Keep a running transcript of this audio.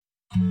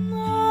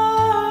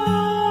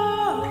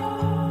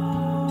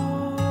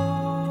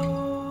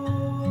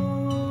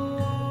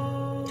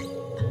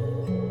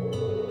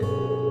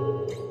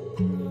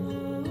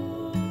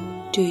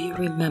Do you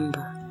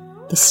remember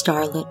the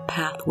starlit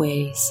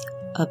pathways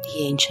of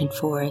the ancient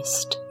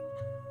forest?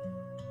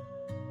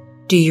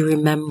 Do you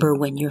remember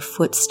when your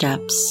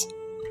footsteps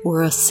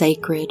were a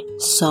sacred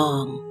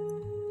song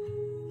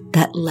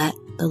that let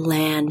the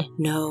land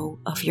know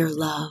of your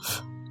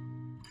love?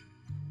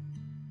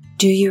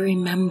 Do you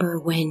remember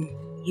when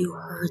you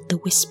heard the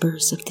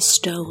whispers of the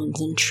stones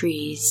and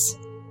trees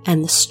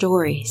and the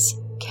stories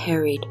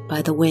carried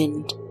by the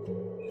wind?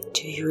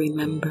 Do you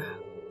remember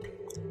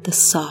the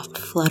soft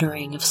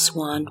fluttering of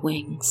swan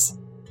wings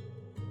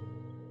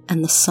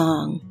and the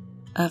song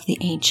of the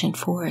ancient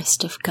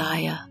forest of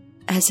Gaia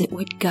as it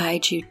would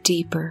guide you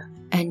deeper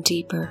and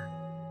deeper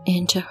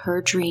into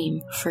her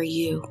dream for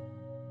you?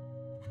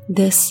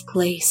 This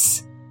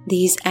place,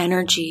 these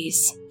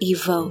energies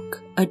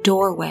evoke a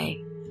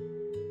doorway.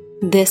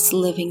 This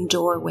living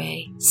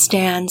doorway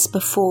stands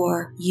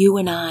before you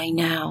and I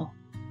now.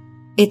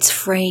 Its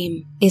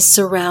frame is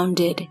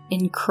surrounded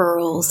in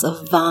curls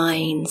of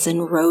vines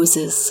and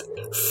roses.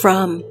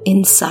 From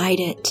inside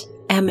it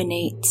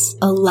emanates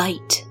a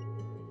light,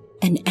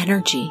 an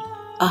energy,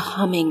 a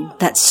humming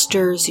that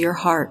stirs your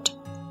heart,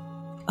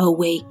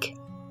 awake,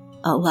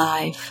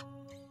 alive.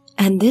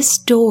 And this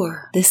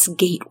door, this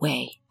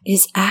gateway,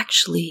 is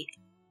actually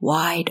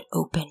wide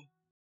open.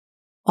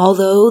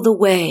 Although the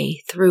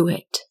way through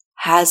it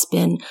has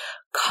been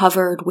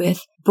covered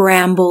with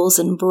brambles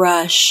and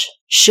brush,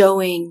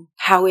 showing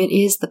how it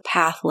is the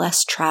path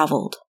less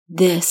traveled,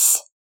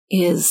 this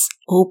is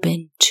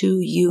open to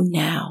you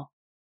now.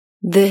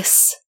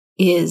 This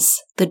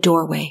is the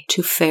doorway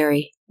to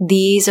Faery.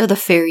 These are the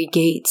Faery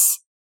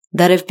gates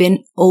that have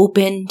been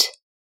opened,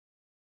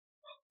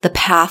 the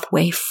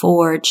pathway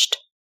forged.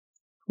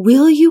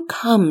 Will you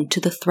come to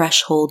the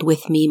threshold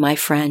with me, my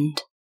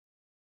friend?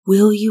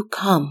 Will you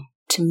come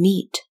to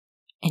meet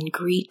and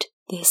greet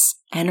this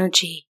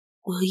energy?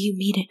 Will you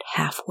meet it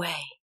halfway?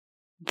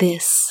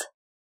 This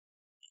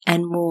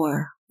and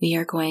more we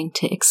are going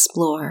to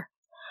explore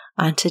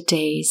on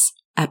today's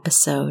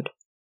episode,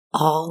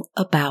 all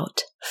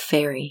about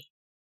Faery.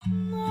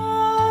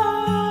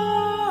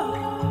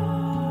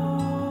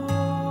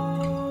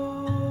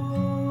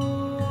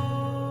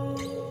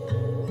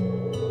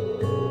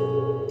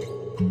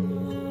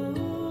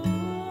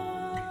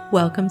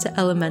 Welcome to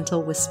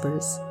Elemental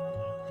Whispers,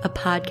 a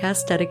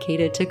podcast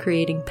dedicated to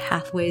creating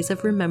pathways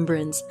of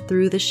remembrance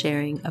through the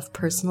sharing of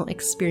personal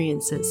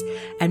experiences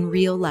and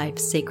real-life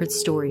sacred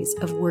stories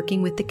of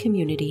working with the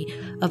community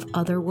of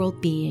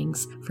otherworld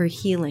beings for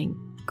healing,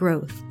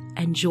 growth,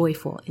 and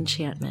joyful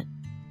enchantment.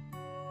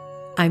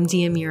 I'm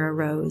Diamira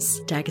Rose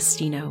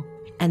D'Agostino,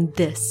 and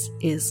this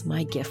is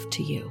my gift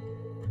to you.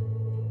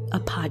 A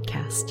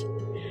podcast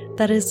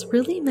that is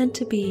really meant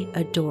to be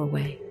a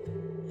doorway.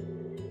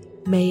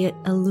 May it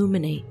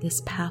illuminate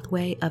this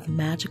pathway of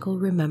magical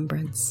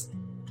remembrance.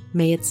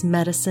 May its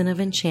medicine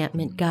of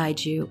enchantment guide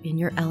you in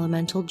your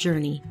elemental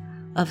journey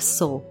of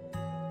soul,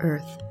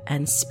 earth,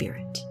 and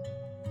spirit.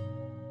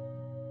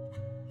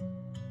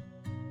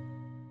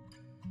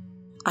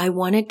 I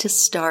wanted to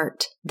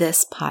start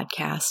this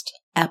podcast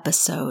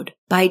episode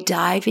by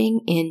diving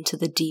into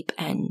the deep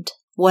end,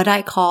 what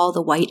I call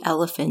the white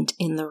elephant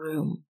in the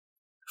room.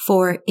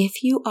 For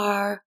if you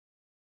are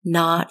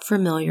not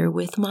familiar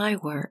with my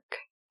work,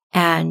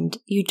 and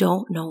you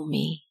don't know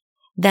me,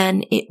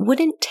 then it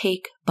wouldn't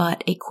take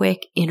but a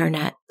quick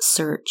internet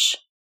search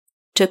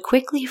to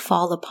quickly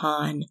fall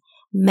upon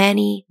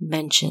many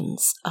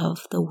mentions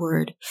of the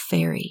word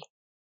fairy.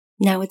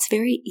 Now, it's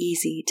very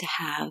easy to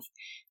have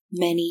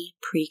many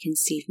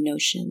preconceived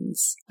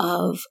notions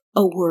of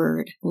a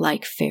word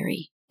like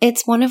fairy.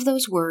 It's one of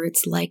those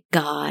words like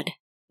God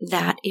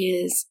that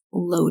is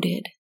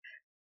loaded.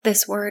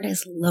 This word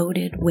is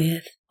loaded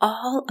with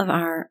all of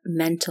our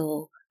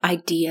mental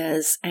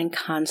ideas and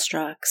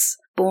constructs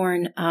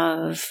born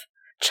of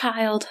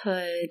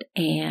childhood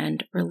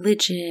and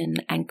religion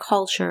and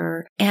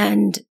culture.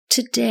 And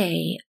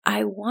today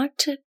I want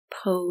to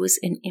pose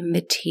an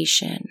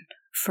invitation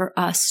for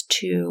us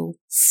to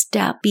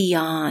step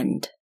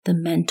beyond the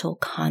mental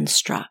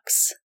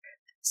constructs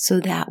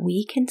so that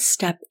we can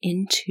step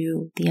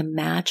into the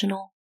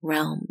imaginal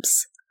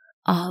realms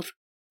of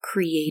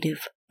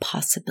creative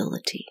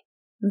possibility.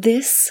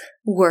 This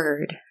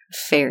word,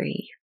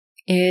 fairy,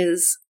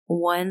 is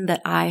one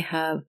that I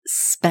have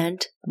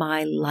spent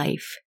my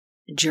life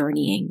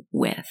journeying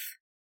with.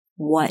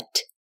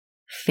 What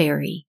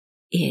fairy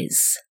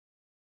is,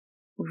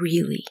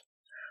 really,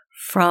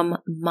 from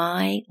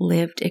my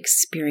lived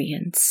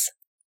experience.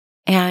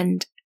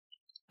 And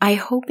I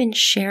hope in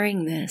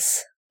sharing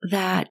this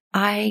that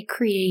I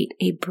create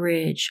a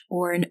bridge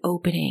or an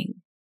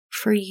opening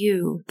for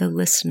you, the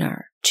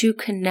listener, to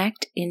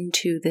connect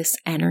into this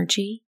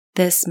energy,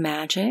 this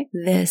magic,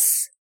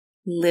 this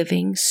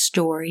living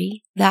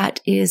story that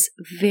is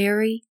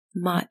very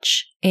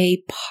much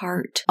a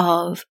part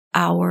of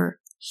our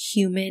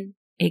human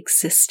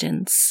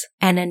existence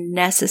and a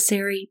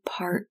necessary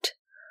part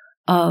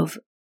of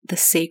the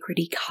sacred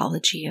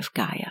ecology of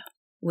Gaia.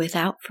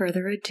 Without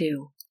further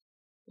ado,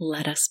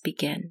 let us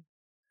begin.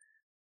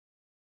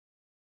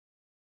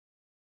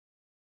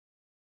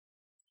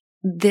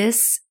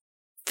 this,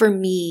 for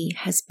me,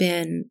 has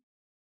been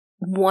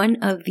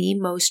one of the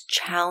most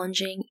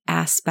challenging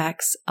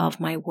aspects of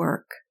my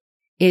work,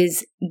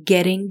 is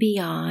getting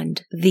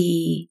beyond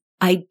the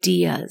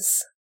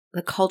ideas,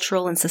 the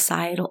cultural and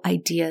societal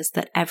ideas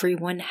that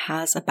everyone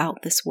has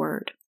about this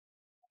word.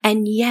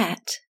 And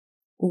yet,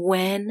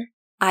 when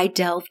I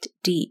delved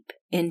deep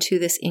into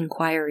this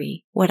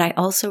inquiry, what I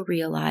also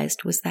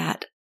realized was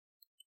that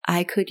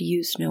I could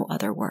use no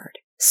other word.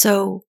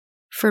 So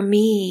for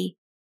me,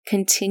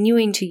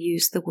 continuing to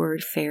use the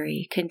word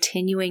fairy,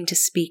 continuing to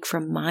speak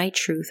from my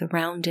truth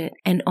around it,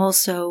 and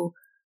also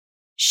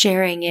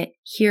sharing it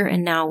here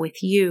and now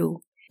with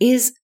you,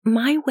 is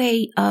my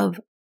way of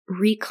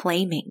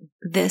reclaiming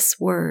this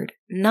word,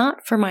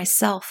 not for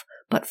myself,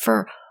 but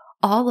for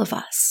all of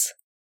us.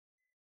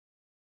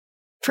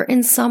 For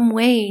in some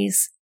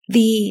ways,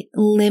 the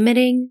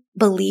limiting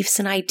beliefs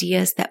and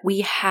ideas that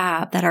we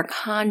have that are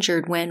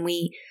conjured when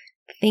we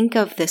think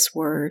of this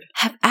word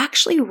have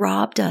actually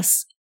robbed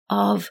us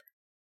of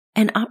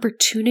an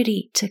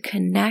opportunity to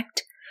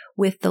connect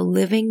with the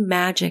living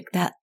magic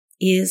that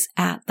is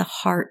at the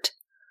heart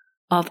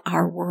of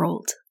our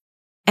world.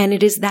 And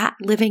it is that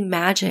living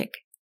magic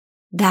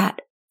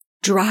that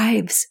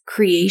drives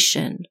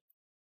creation,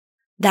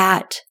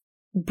 that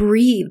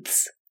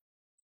breathes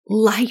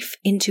life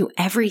into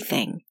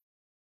everything,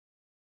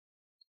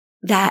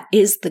 that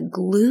is the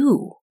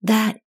glue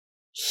that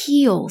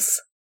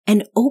heals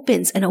and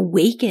opens and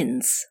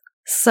awakens.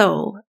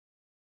 So,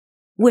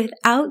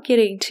 without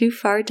getting too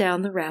far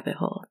down the rabbit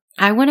hole,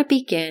 I want to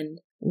begin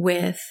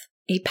with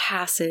a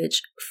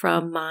passage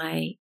from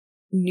my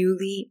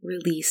newly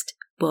released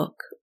book,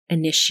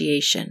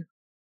 Initiation.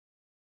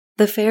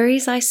 The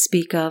fairies I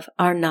speak of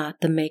are not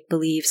the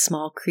make-believe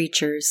small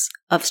creatures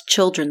of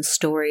children's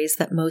stories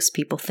that most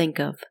people think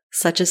of,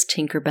 such as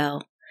Tinker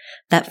Bell,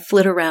 that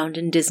flit around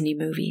in Disney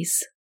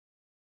movies.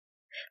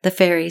 The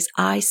fairies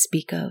I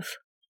speak of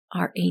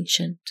are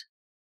ancient.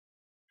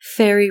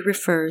 Faery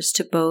refers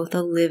to both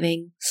a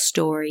living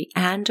story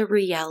and a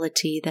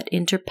reality that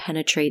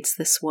interpenetrates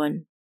this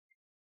one.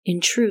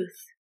 In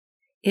truth,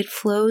 it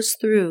flows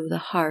through the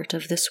heart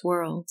of this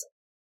world.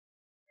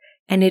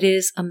 And it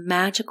is a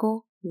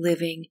magical,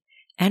 living,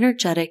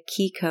 energetic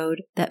key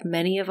code that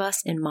many of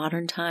us in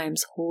modern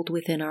times hold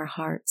within our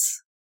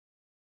hearts.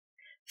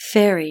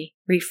 Faery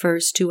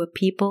refers to a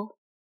people,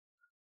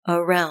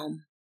 a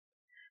realm,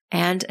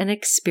 and an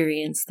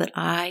experience that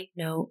I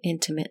know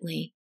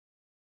intimately,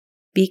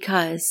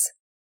 because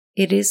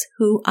it is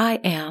who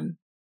I am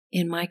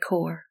in my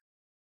core,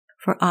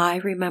 for I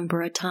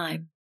remember a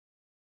time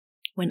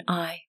when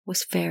I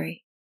was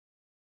fairy.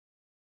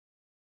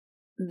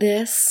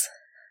 This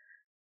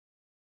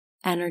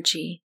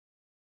energy,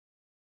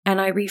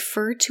 and I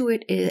refer to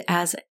it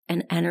as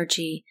an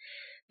energy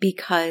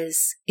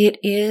because it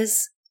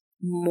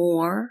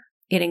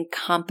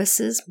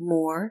encompasses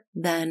more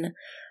than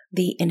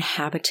the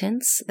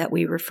inhabitants that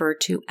we refer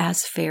to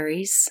as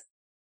fairies.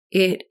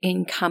 It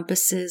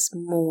encompasses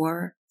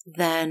more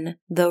than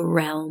the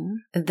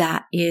realm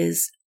that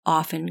is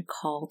often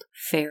called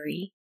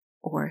fairy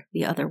or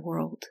the other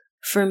world.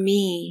 For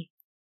me,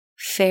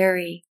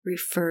 fairy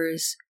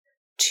refers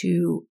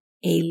to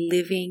a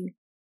living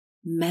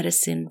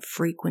medicine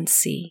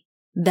frequency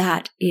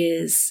that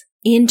is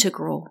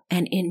integral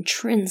and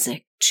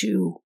intrinsic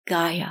to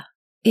Gaia.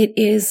 It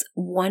is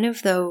one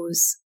of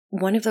those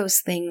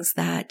things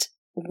that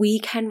we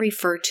can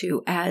refer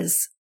to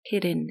as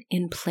hidden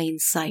in plain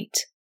sight.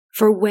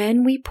 For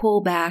when we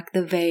pull back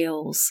the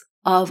veils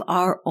of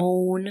our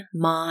own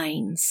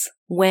minds,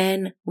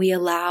 when we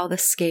allow the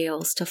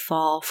scales to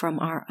fall from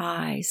our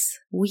eyes,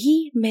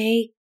 we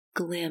may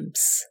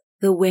glimpse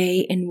the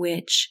way in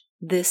which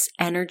this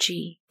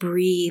energy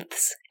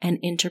breathes and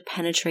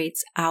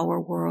interpenetrates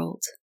our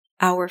world,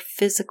 our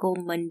physical,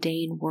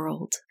 mundane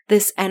world.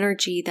 This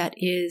energy that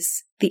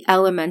is the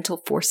elemental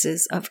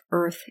forces of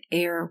earth,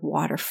 air,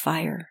 water,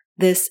 fire.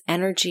 This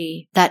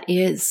energy that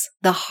is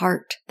the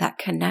heart that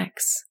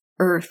connects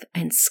earth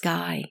and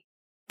sky.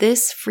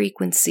 This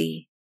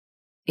frequency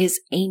is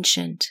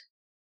ancient,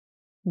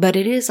 but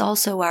it is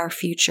also our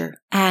future,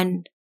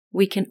 and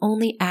we can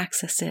only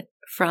access it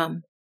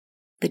from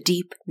the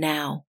deep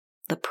now,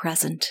 the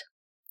present.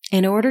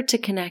 In order to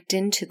connect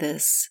into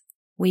this,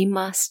 we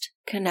must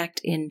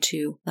connect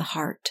into the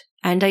heart.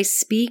 And I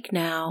speak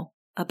now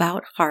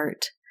about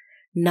heart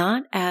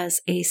not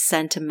as a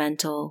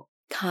sentimental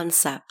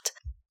concept,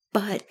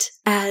 but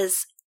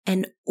as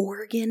an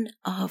organ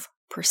of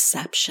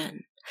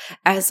perception,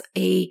 as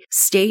a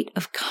state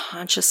of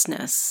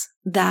consciousness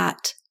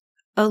that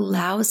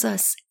allows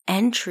us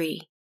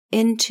entry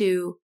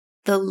into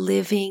the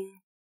living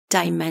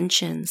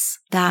dimensions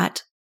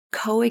that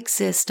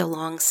coexist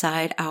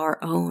alongside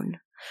our own,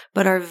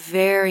 but are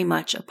very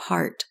much a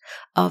part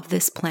of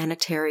this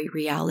planetary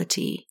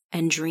reality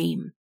and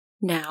dream.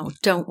 Now,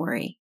 don't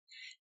worry,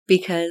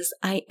 because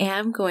I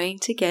am going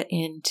to get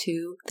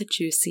into the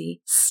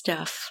juicy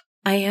stuff.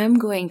 I am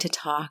going to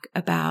talk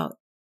about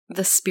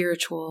the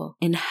spiritual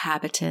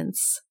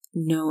inhabitants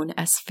known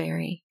as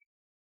fairy.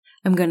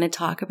 I'm going to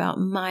talk about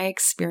my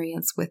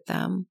experience with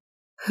them,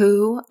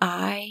 who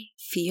I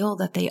feel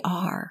that they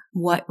are,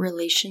 what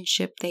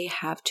relationship they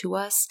have to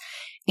us,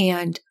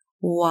 and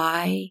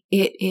why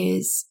it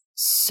is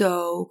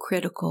so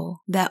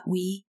critical that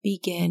we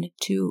begin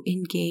to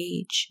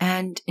engage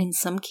and, in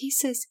some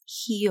cases,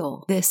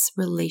 heal this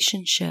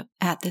relationship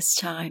at this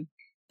time.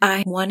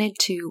 I wanted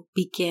to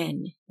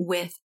begin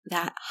with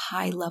that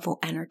high-level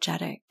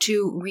energetic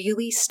to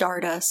really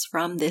start us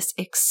from this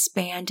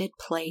expanded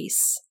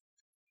place.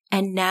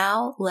 And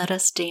now let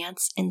us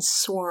dance and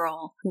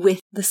swirl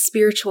with the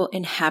spiritual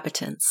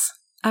inhabitants.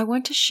 I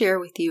want to share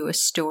with you a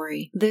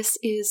story. This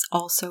is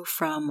also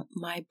from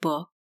my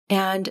book.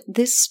 And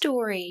this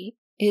story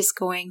is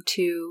going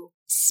to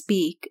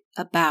speak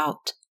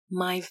about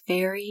my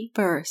very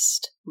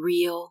first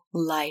real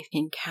life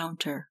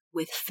encounter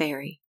with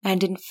Faery.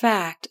 And in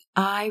fact,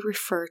 I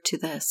refer to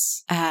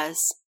this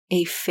as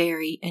a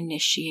Faery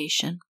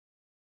initiation.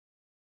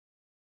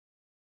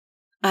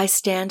 I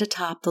stand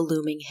atop the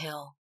looming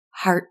hill,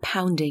 heart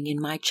pounding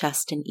in my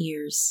chest and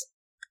ears.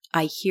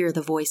 I hear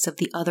the voice of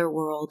the other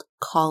world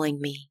calling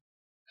me.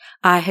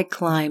 I had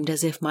climbed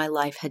as if my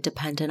life had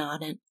depended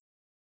on it.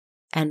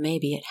 And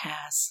maybe it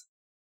has.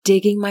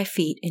 Digging my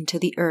feet into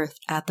the earth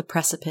at the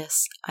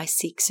precipice, I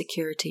seek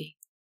security.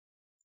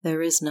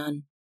 There is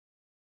none.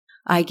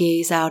 I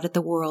gaze out at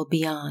the world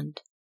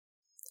beyond.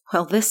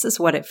 Well, this is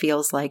what it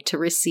feels like to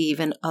receive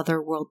an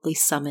otherworldly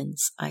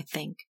summons, I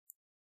think.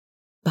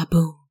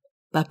 Ba-boom,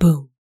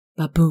 ba-boom,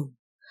 ba-boom.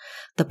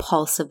 The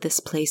pulse of this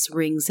place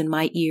rings in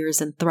my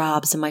ears and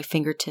throbs in my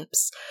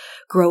fingertips,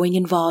 growing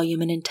in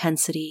volume and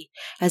intensity,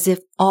 as if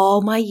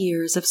all my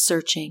years of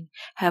searching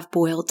have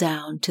boiled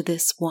down to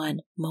this one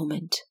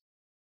moment.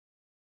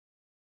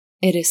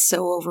 It is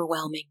so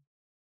overwhelming.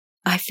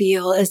 I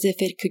feel as if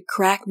it could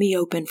crack me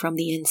open from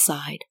the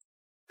inside.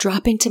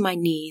 Dropping to my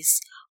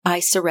knees, I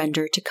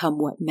surrender to come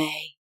what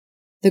may.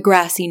 The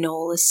grassy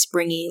knoll is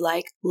springy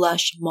like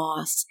lush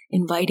moss,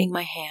 inviting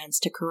my hands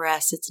to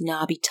caress its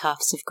knobby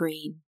tufts of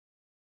green.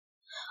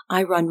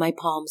 I run my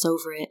palms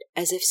over it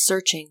as if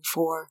searching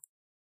for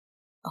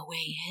a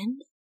way in.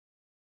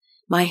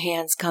 My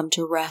hands come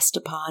to rest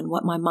upon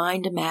what my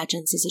mind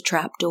imagines is a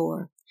trap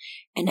door,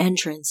 an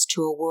entrance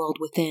to a world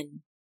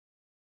within.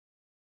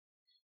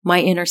 My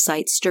inner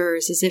sight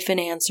stirs as if in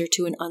answer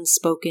to an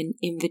unspoken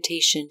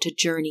invitation to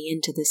journey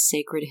into this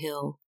sacred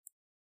hill.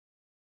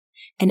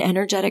 An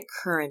energetic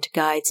current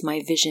guides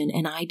my vision,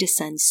 and I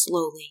descend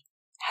slowly,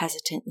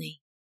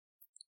 hesitantly.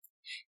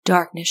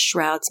 Darkness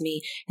shrouds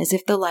me as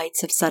if the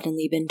lights have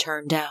suddenly been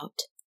turned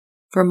out.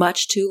 For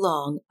much too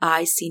long,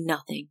 I see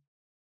nothing.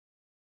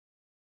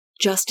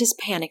 Just as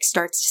panic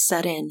starts to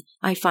set in,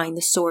 I find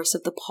the source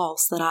of the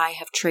pulse that I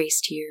have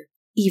traced here,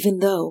 even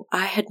though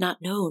I had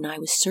not known I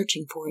was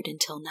searching for it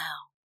until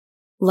now.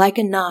 Like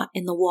a knot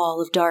in the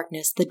wall of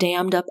darkness, the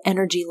dammed up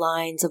energy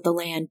lines of the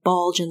land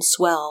bulge and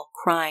swell,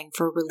 crying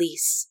for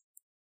release.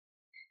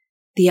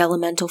 The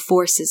elemental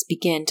forces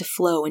begin to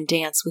flow and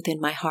dance within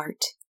my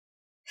heart.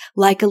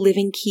 Like a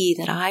living key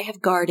that I have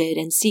guarded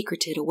and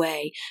secreted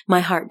away,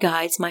 my heart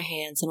guides my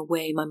hands in a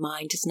way my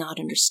mind does not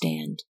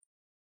understand.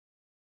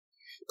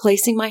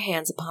 Placing my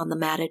hands upon the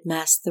matted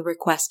mess, the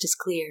request is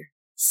clear.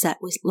 Set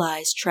with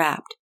lies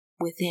trapped,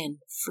 within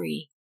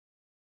free.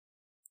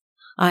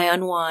 I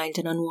unwind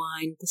and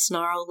unwind the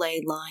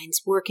snarl-laid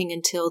lines, working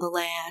until the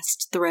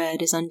last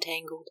thread is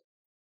untangled.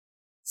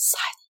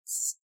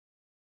 Silence.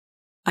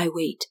 I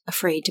wait,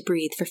 afraid to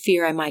breathe, for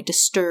fear I might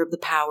disturb the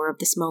power of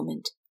this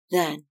moment.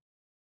 Then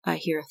I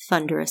hear a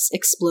thunderous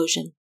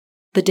explosion.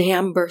 The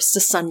dam bursts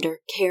asunder,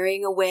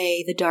 carrying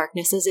away the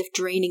darkness as if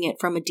draining it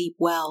from a deep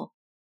well.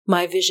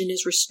 My vision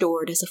is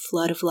restored as a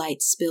flood of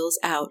light spills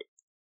out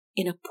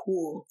in a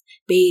pool,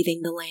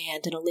 bathing the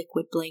land in a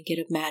liquid blanket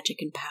of magic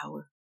and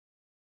power.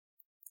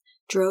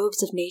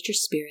 Droves of nature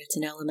spirits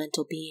and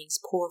elemental beings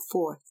pour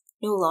forth,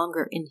 no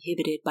longer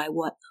inhibited by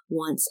what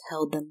once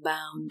held them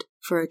bound.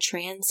 For a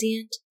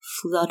transient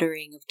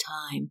fluttering of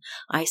time,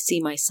 I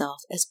see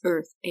myself as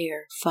earth,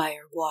 air,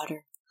 fire,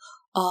 water,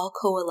 all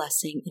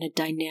coalescing in a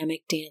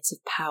dynamic dance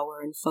of power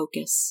and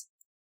focus.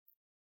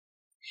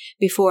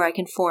 Before I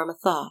can form a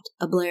thought,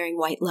 a blaring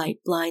white light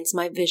blinds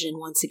my vision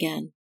once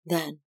again.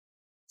 Then,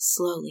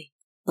 slowly,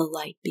 the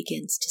light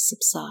begins to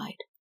subside.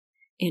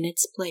 In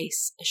its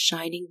place, a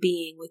shining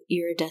being with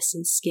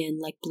iridescent skin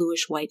like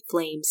bluish-white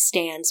flames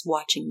stands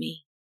watching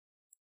me.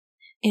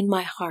 In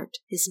my heart,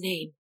 his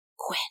name,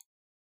 Gwen,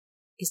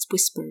 is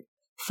whispered,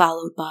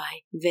 followed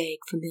by vague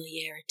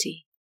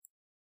familiarity.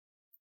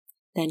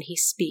 Then he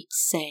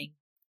speaks, saying,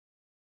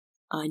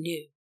 "I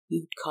knew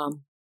you'd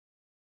come."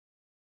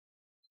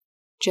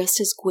 Just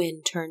as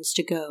Gwyn turns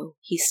to go,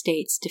 he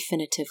states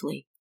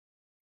definitively,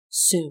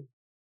 "Soon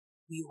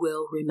you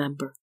will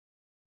remember."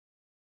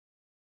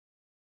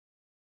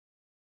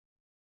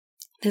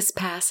 This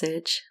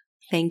passage,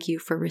 thank you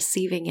for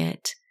receiving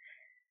it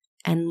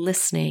and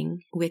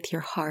listening with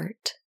your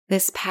heart.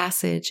 This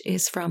passage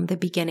is from the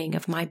beginning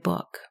of my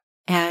book,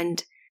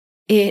 and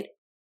it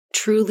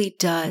truly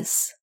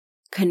does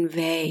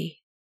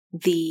convey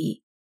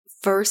the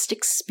first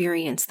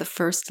experience, the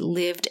first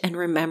lived and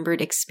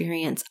remembered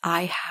experience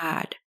I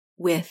had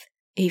with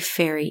a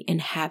fairy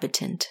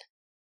inhabitant.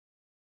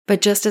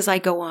 But just as I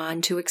go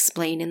on to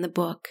explain in the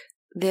book,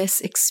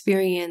 this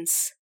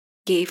experience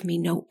gave me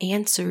no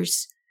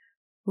answers.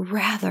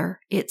 Rather,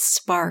 it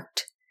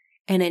sparked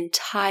an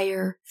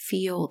entire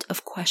field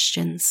of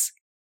questions.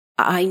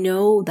 I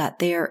know that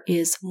there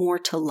is more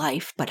to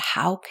life, but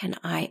how can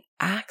I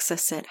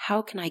access it?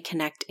 How can I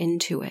connect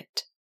into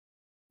it?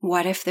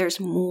 What if there's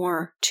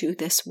more to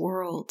this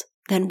world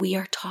than we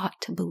are taught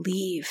to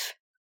believe?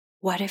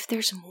 What if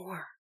there's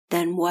more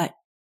than what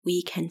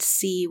we can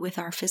see with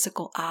our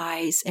physical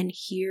eyes and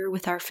hear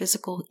with our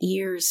physical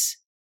ears?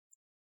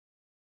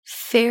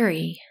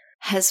 Faery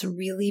has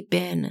really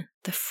been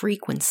the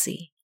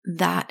frequency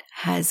that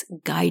has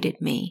guided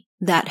me,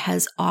 that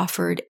has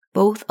offered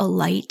both a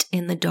light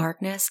in the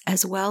darkness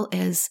as well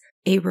as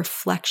a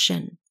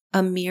reflection,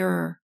 a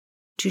mirror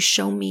to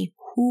show me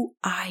who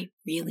I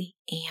really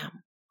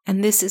am.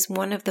 And this is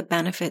one of the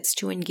benefits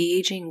to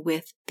engaging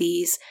with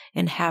these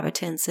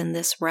inhabitants in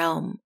this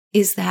realm,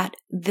 is that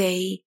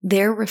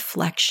their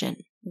reflection,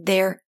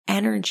 their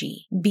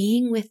energy,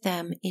 being with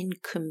them in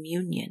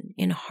communion,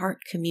 in heart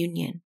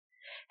communion,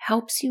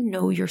 helps you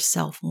know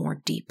yourself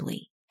more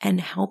deeply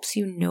and helps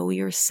you know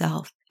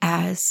yourself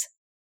as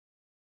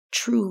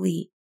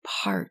truly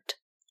part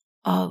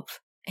of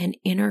an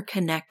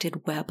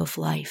interconnected web of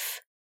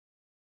life.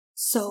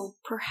 So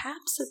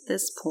perhaps at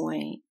this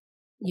point,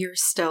 you're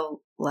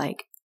still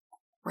like,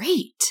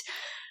 great,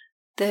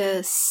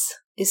 this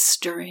is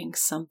stirring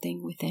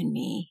something within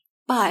me,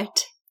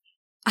 but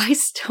I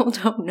still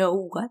don't know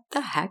what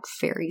the heck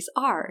fairies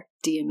are,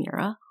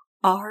 Diamira.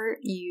 Are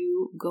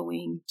you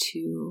going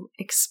to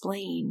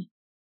explain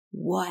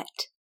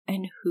what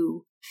and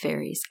who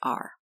fairies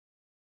are?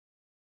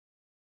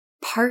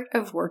 Part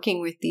of working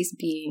with these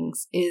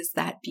beings is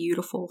that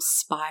beautiful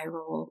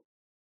spiral,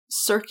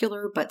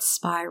 circular but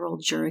spiral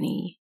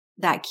journey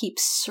that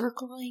keeps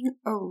circling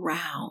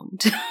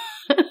around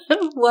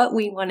what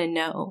we want to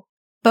know.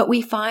 But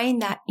we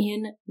find that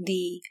in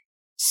the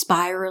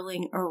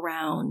spiraling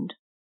around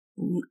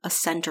a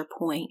center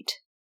point,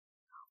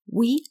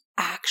 we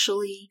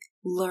actually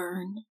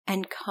learn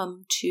and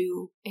come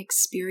to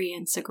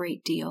experience a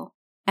great deal.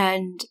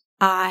 And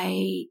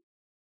I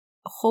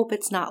hope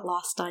it's not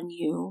lost on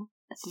you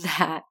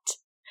that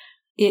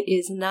it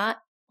is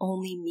not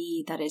only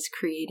me that is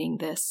creating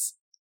this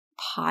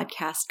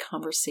podcast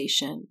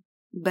conversation,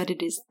 but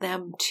it is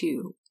them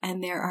too.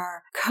 And there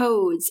are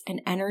codes and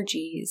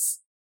energies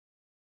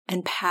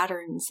and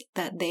patterns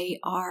that they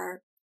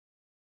are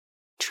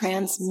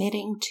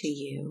transmitting to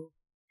you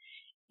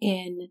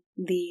in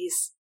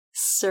these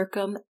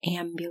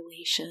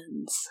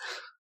circumambulations.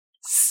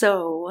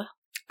 So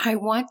I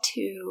want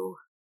to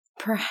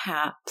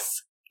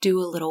perhaps do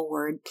a little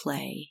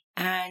wordplay.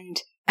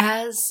 And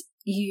as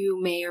you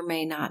may or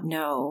may not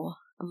know,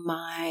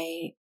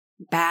 my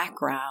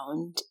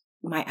background,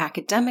 my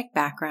academic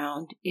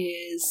background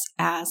is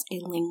as a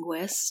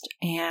linguist,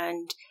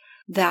 and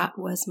that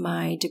was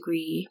my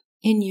degree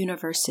in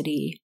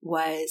university,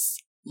 was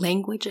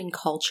language and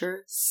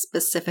culture,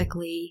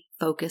 specifically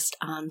focused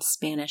on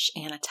Spanish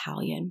and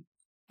Italian.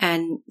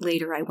 And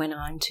later I went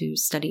on to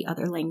study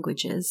other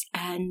languages.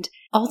 And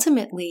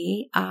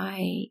ultimately,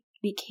 I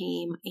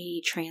became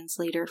a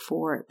translator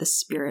for the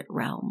spirit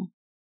realm.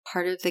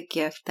 Part of the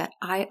gift that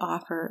I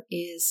offer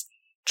is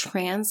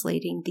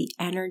translating the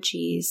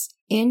energies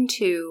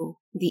into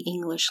the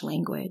English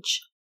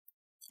language.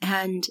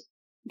 And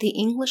the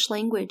English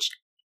language,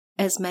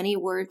 as many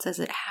words as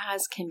it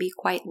has, can be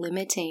quite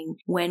limiting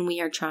when we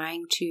are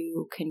trying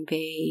to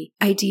convey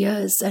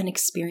ideas and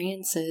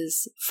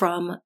experiences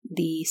from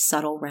the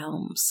subtle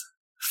realms,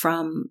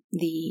 from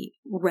the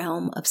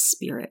realm of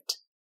spirit.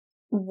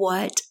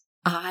 What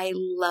I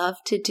love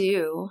to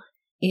do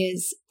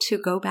is to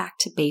go back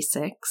to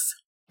basics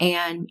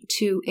and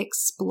to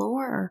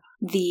explore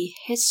the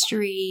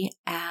history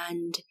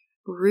and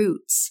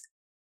root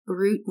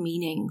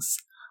meanings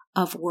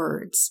of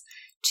words,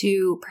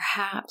 to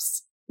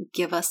perhaps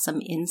give us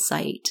some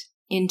insight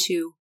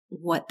into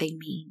what they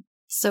mean.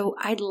 So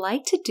I'd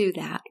like to do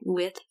that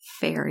with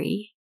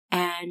Faery,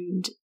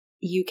 and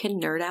you can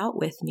nerd out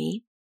with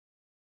me.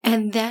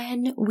 And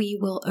then we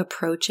will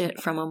approach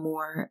it from a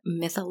more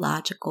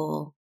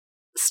mythological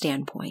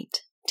standpoint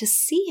to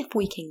see if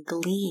we can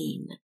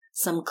glean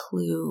some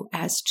clue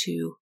as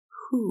to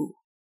who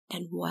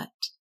and what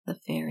the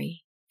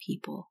fairy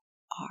people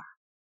are.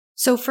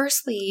 So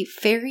firstly,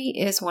 fairy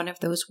is one of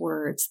those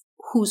words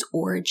whose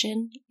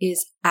origin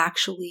is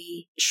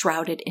actually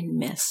shrouded in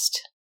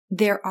mist.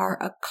 There are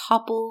a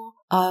couple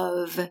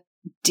of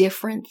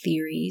different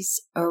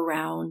theories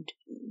around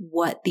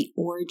what the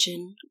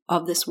origin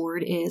of this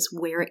word is,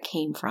 where it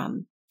came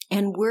from,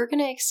 and we're going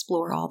to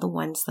explore all the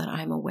ones that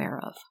I'm aware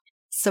of.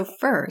 So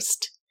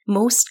first,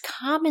 most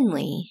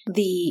commonly,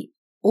 the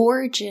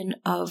origin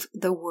of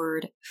the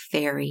word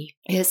fairy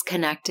is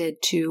connected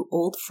to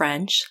Old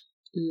French,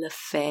 le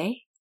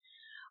fée,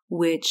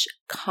 which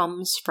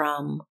comes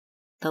from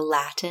the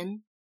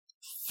Latin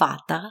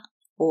fata,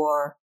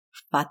 or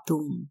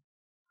fatum.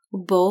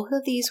 Both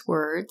of these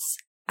words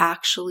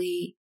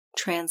actually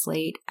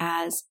translate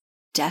as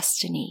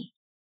destiny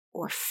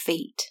or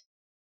fate.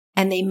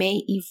 And they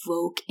may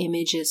evoke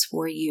images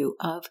for you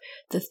of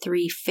the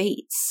three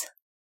fates.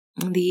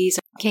 These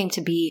came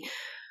to be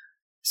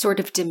sort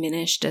of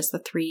diminished as the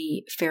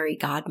three fairy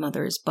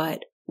godmothers,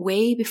 but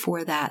way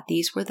before that,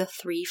 these were the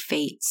three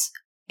fates.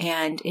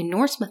 And in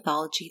Norse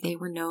mythology, they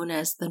were known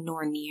as the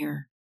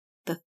Nornir,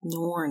 the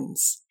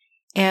Norns.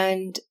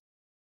 And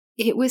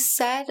it was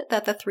said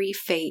that the three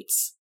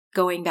fates,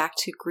 going back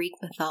to Greek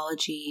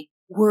mythology,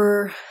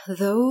 were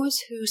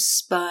those who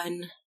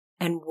spun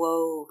and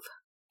wove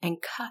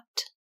and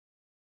cut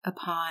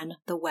upon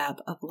the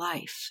web of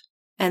life.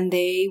 And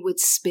they would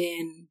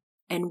spin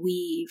and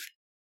weave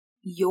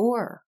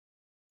your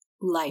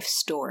life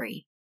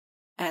story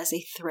as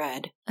a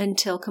thread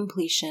until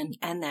completion,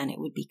 and then it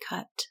would be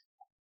cut.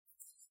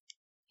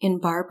 In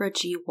Barbara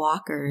G.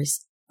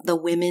 Walker's The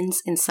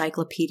Women's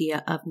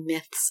Encyclopedia of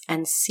Myths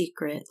and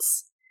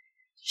Secrets,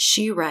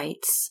 she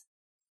writes,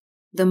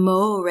 "The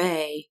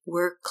Moire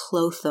were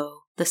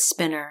Clotho, the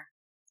spinner,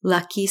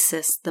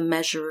 Lachesis, the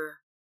measurer,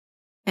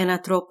 and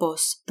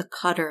Atropos, the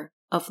cutter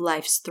of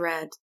life's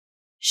thread."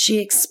 She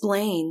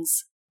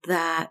explains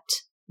that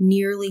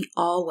nearly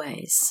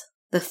always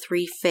the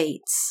three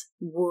fates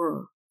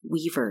were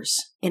weavers.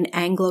 In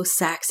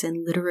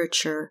Anglo-Saxon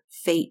literature,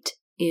 fate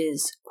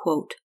is,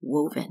 quote,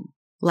 woven.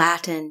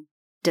 Latin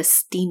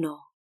destino,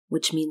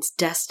 which means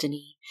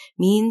destiny,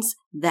 means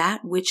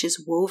that which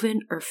is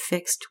woven or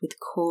fixed with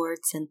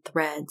cords and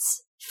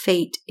threads.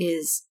 Fate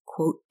is,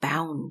 quote,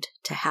 bound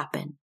to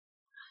happen,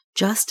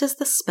 just as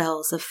the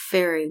spells of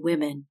fairy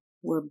women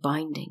were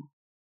binding.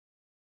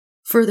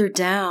 Further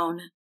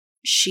down,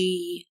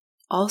 she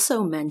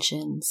also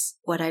mentions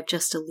what I've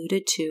just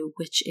alluded to,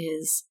 which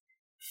is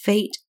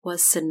fate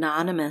was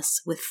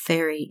synonymous with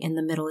fairy in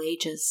the Middle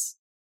Ages.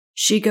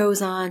 She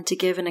goes on to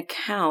give an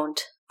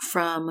account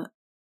from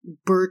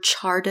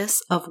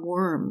Burchardus of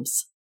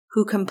Worms,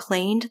 who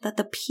complained that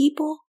the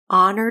people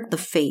honored the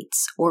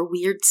fates or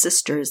weird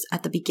sisters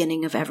at the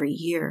beginning of every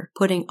year,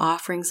 putting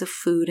offerings of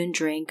food and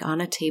drink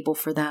on a table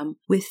for them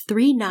with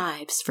 3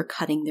 knives for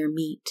cutting their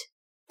meat,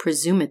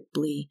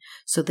 presumably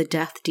so the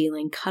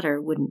death-dealing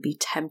cutter wouldn't be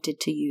tempted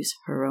to use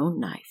her own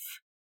knife.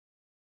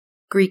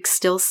 Greeks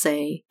still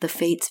say the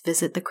fates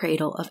visit the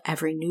cradle of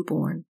every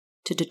newborn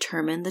to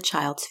determine the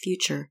child's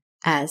future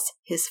as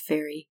his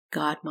fairy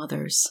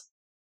godmothers.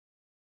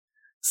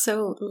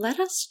 So let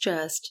us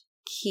just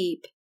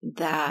keep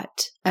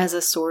that as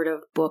a sort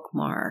of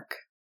bookmark,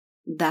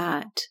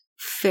 that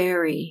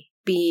fairy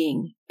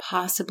being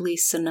possibly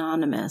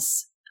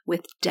synonymous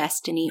with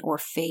destiny or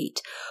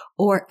fate,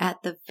 or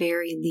at the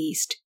very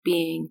least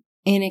being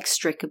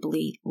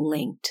inextricably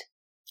linked.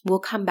 We'll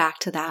come back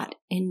to that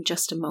in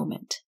just a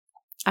moment.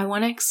 I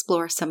want to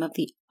explore some of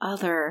the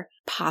other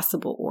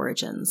possible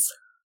origins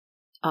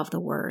of the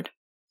word.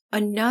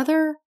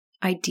 Another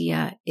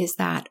idea is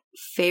that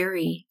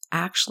fairy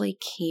actually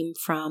came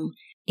from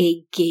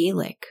a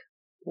Gaelic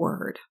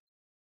word.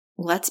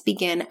 Let's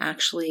begin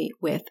actually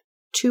with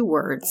 2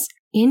 words.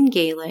 In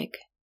Gaelic,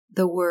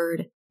 the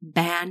word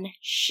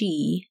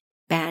banshee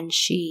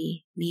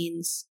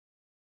means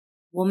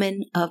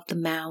woman of the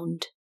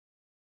mound.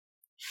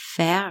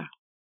 Faery,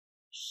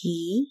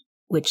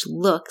 which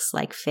looks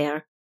like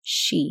fair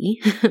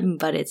she,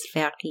 but it's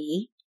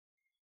Faery,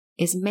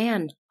 is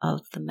man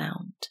of the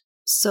mound.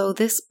 So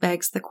this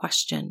begs the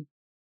question,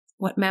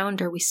 what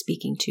mound are we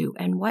speaking to,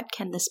 and what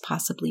can this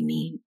possibly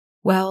mean?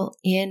 Well,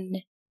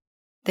 in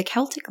the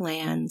Celtic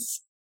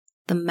lands,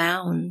 the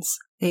mounds,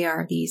 they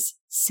are these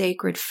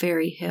sacred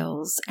fairy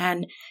hills,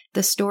 and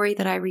the story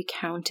that I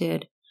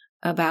recounted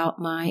about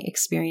my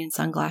experience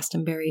on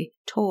Glastonbury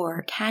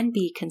tour can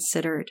be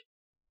considered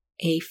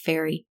a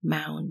fairy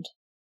mound.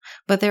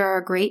 But there are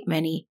a great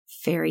many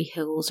fairy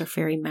hills or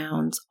fairy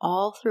mounds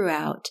all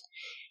throughout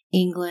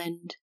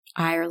England,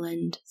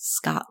 Ireland,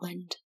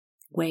 Scotland,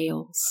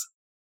 Wales.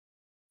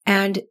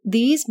 And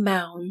these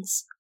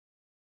mounds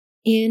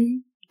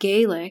in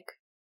Gaelic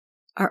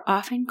are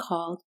often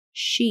called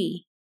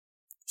she,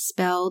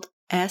 spelled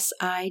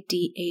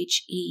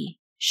S-I-D-H-E.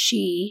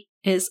 She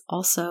is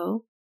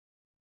also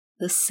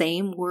the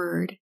same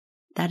word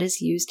that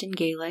is used in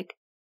Gaelic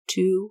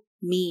to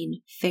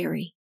mean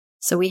fairy.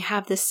 So we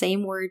have the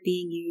same word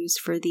being used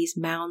for these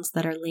mounds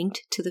that are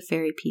linked to the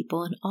fairy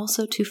people and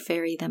also to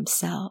fairy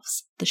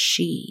themselves, the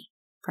she.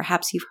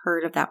 Perhaps you've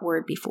heard of that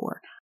word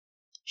before.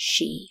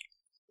 She.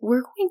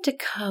 We're going to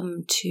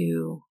come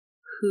to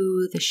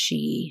who the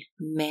she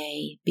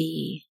may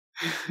be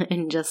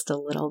in just a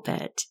little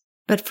bit.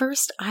 But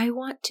first, I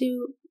want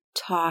to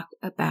talk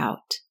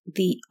about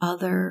the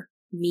other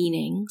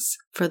meanings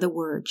for the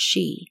word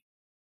she.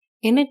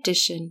 In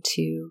addition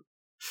to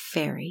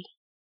fairy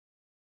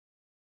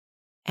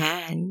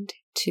and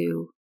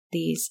to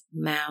these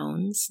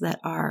mounds that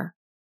are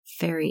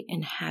fairy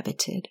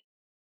inhabited,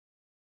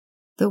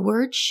 the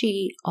word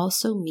she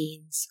also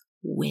means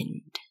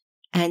wind.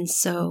 And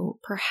so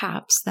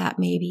perhaps that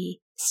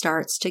maybe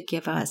starts to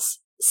give us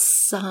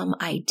some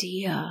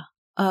idea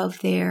of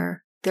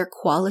their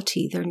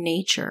quality, their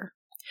nature.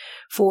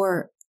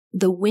 For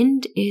the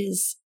wind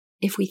is,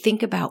 if we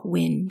think about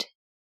wind,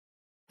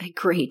 a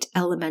great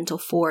elemental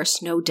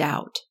force, no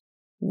doubt.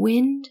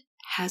 Wind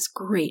has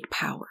great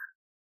power.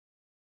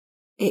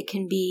 It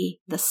can be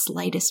the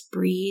slightest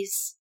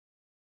breeze.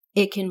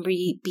 It can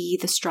be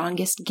the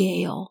strongest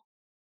gale.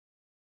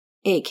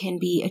 It can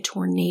be a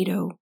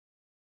tornado.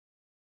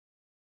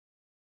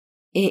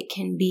 It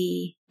can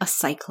be a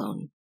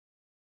cyclone.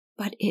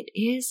 But it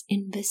is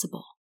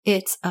invisible.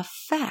 Its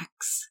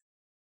effects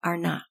are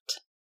not.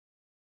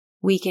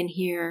 We can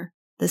hear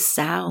the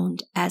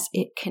sound as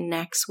it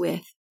connects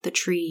with the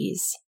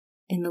trees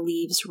and the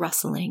leaves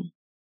rustling,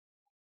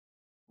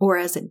 or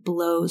as it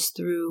blows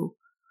through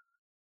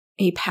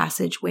a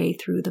passageway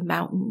through the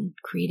mountain,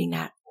 creating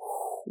that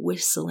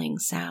whistling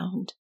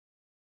sound.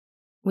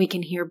 We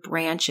can hear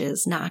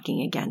branches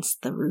knocking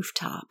against the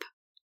rooftop.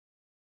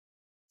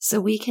 So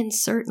we can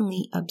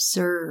certainly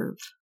observe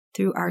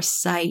through our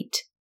sight,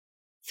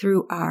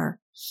 through our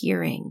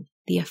hearing,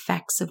 the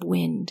effects of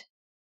wind.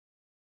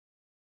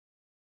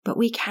 But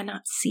we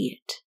cannot see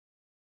it.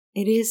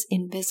 It is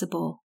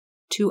invisible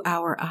to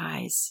our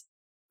eyes.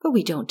 But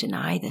we don't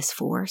deny this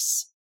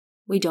force.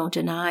 We don't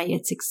deny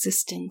its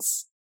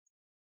existence.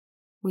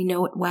 We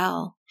know it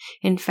well.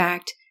 In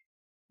fact,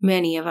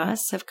 many of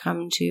us have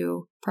come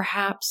to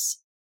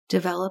perhaps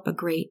develop a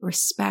great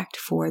respect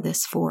for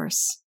this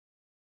force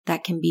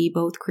that can be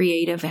both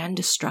creative and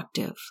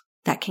destructive,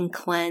 that can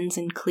cleanse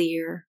and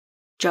clear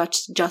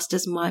just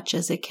as much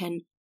as it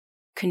can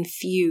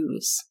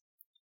confuse,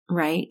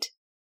 right?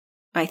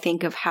 I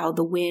think of how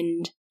the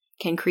wind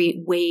can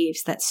create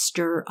waves that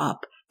stir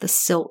up the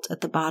silt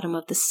at the bottom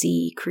of the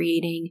sea,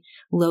 creating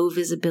low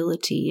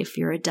visibility. If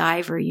you're a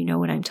diver, you know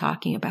what I'm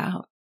talking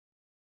about.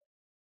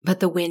 But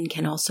the wind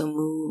can also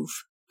move,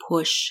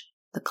 push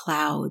the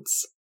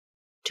clouds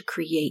to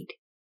create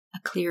a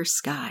clear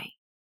sky.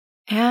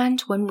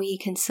 And when we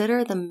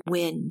consider the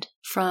wind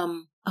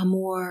from a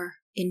more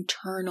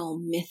internal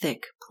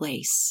mythic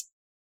place,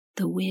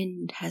 the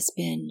wind has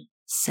been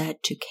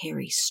said to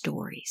carry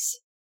stories.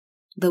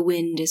 The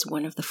wind is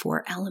one of the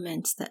 4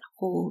 elements that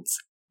holds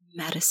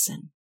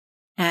medicine.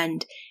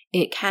 And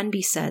it can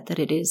be said that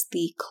it is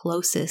the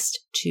closest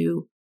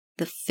to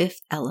the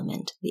 5th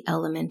element, the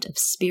element of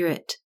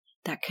spirit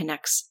that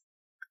connects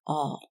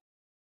all.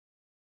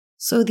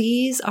 So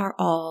these are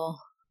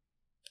all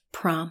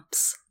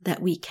prompts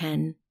that we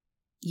can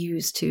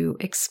use to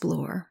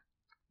explore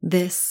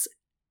this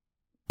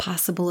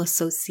possible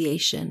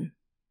association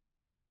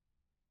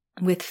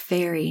with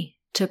Faery,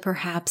 to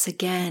perhaps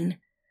again,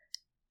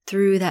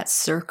 through that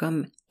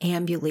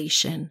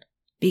circumambulation,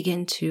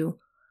 begin to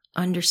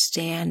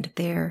understand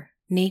their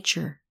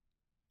nature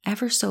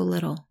ever so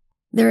little.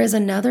 There is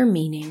another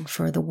meaning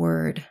for the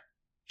word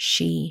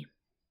she,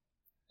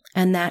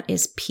 and that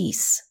is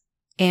peace.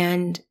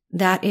 And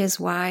that is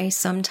why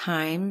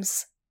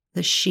sometimes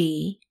the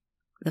she,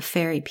 the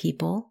fairy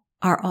people,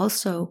 are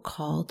also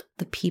called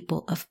the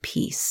people of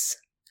peace.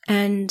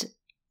 And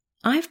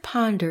I've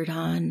pondered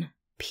on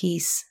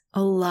peace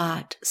a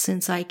lot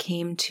since I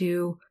came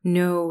to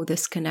know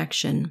this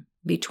connection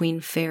between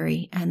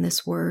fairy and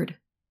this word.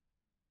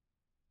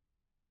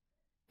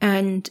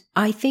 And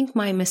I think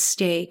my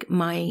mistake,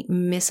 my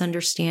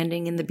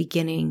misunderstanding in the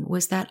beginning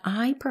was that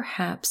I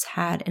perhaps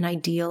had an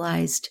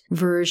idealized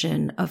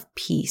version of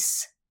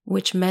peace,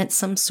 which meant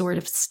some sort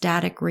of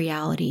static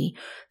reality,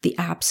 the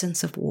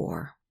absence of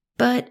war.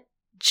 But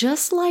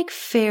just like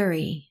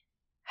fairy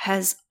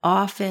has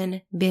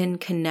often been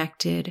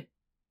connected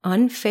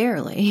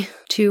unfairly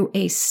to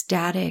a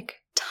static,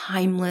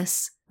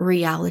 timeless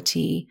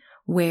reality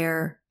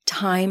where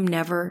time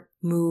never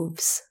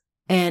moves,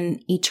 an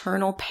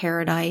eternal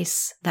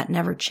paradise that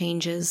never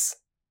changes,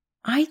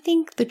 I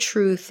think the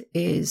truth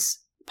is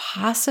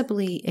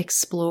possibly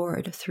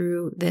explored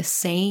through this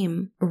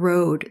same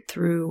road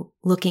through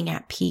looking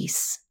at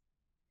peace.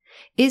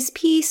 Is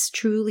peace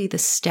truly the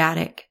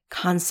static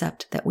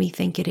concept that we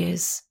think it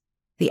is,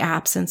 the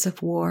absence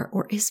of war,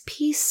 or is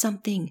peace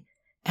something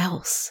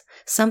else,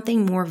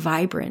 something more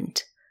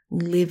vibrant,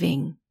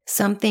 living,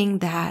 something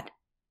that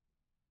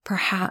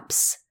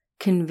perhaps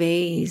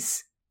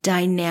conveys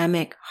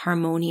dynamic,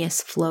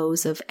 harmonious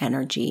flows of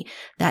energy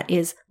that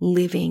is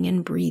living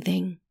and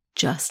breathing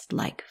just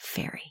like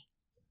fairy?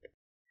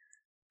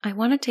 I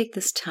want to take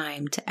this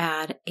time to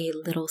add a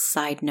little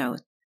side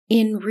note.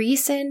 In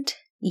recent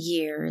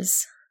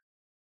years,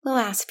 the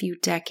last few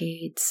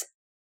decades,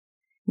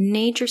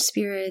 nature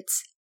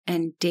spirits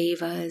and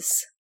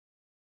devas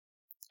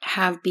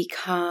have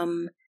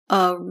become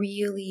a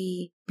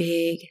really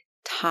big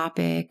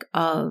topic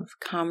of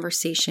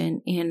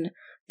conversation in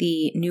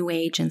the New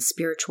Age and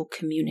spiritual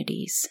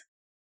communities.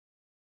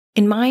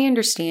 In my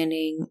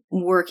understanding,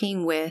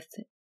 working with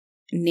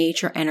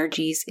nature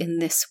energies in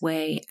this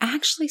way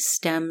actually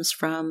stems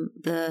from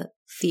the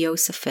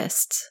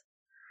Theosophists,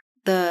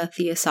 the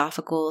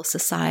Theosophical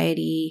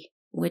Society,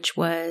 which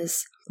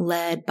was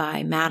led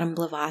by Madame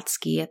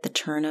Blavatsky at the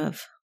turn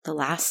of the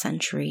last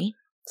century.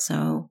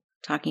 So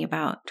talking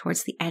about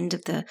towards the end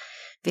of the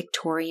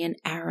Victorian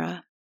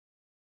era.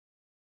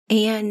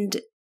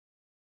 And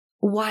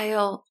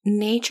while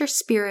nature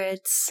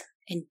spirits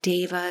and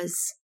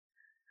devas,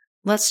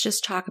 let's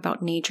just talk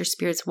about nature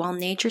spirits. While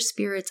nature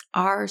spirits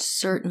are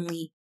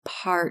certainly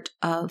part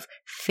of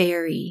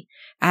Faery,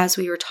 as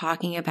we were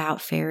talking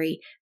about Faery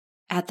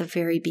at the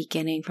very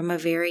beginning, from a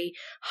very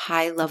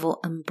high level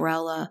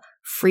umbrella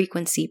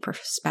frequency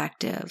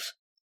perspective,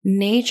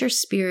 nature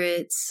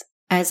spirits,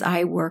 as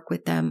I work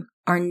with them,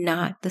 are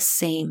not the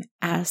same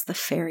as the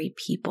fairy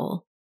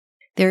people.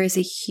 There is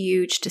a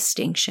huge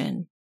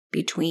distinction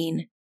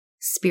between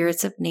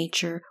spirits of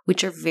nature,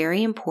 which are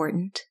very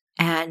important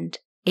and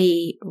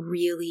a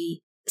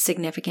really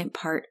significant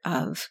part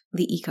of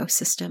the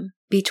ecosystem,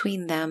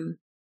 between them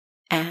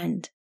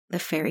and the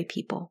fairy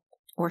people,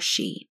 or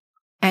she.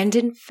 And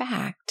in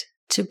fact,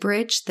 to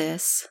bridge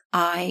this,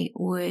 I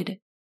would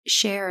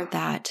share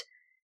that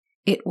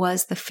it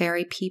was the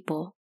fairy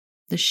people,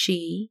 the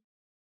she,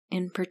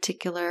 in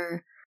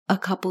particular, a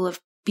couple of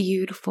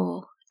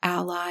beautiful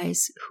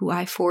allies who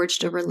I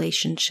forged a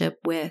relationship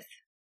with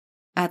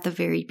at the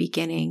very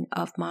beginning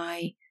of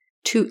my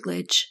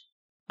tutelage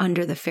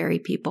under the fairy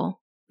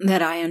people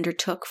that I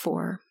undertook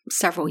for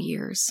several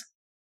years.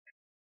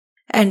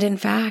 And in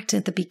fact,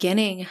 at the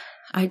beginning,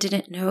 I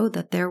didn't know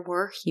that there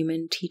were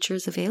human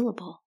teachers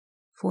available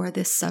for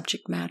this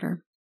subject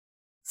matter.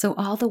 So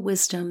all the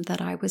wisdom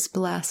that I was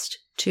blessed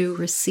to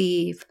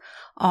receive,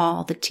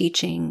 all the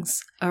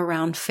teachings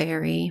around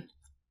fairy,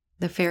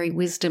 the fairy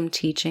wisdom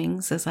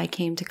teachings, as I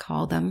came to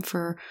call them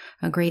for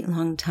a great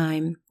long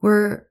time,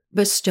 were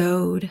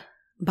bestowed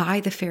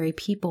by the fairy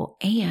people.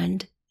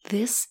 And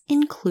this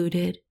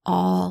included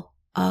all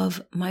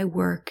of my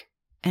work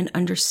and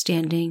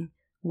understanding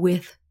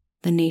with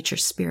the nature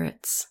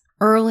spirits.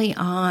 Early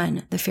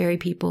on, the fairy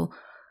people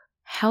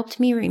helped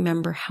me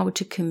remember how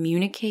to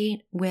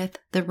communicate with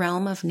the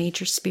realm of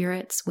nature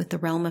spirits, with the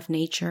realm of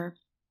nature,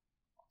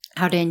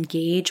 how to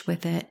engage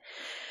with it,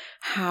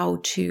 how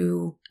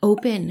to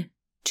open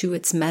to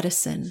its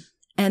medicine,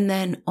 and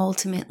then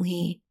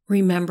ultimately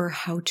remember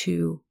how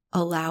to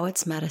allow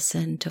its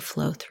medicine to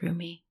flow through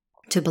me,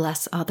 to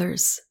bless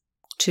others,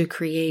 to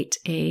create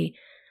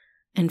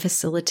and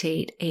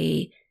facilitate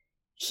a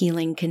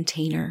healing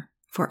container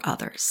for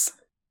others.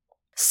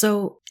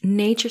 So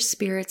nature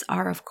spirits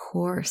are, of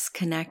course,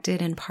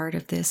 connected and part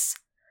of this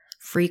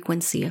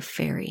frequency of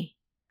fairy.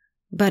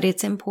 But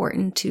it's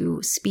important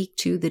to speak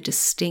to the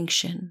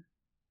distinction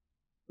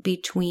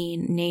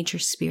between nature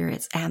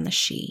spirits and the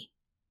she.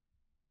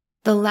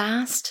 The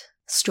last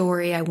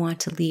story I want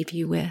to leave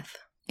you with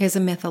is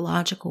a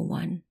mythological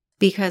one,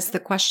 because the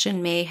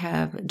question may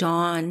have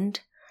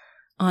dawned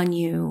on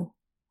you,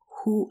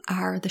 who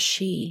are the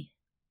she?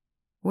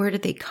 Where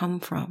did they come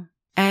from?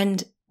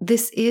 And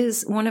this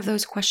is one of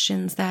those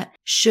questions that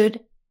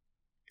should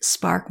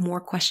spark more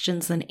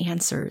questions than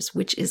answers,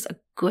 which is a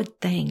good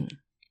thing.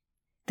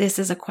 This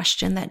is a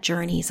question that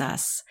journeys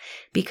us,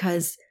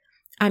 because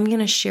I'm going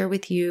to share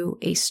with you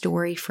a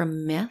story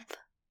from myth,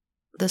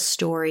 the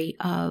story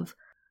of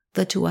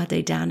the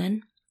Tuatha Dé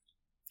Danann,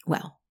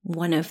 well,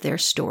 one of their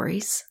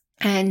stories.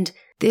 And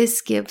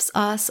this gives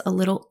us a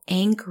little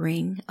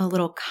anchoring, a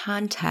little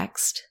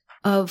context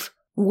of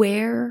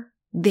where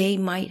they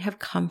might have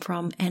come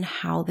from and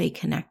how they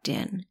connect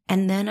in.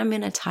 And then I'm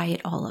going to tie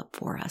it all up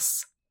for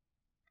us.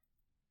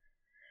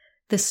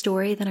 The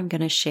story that I'm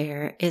going to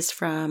share is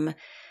from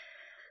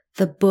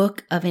the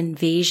Book of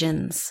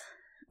Invasions,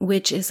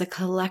 which is a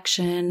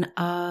collection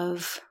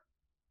of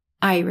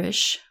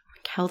Irish,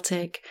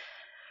 Celtic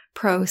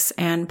prose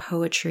and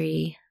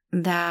poetry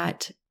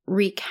that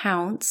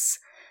recounts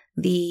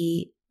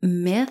the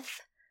myth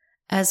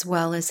as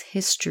well as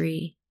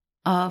history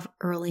of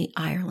early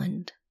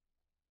Ireland.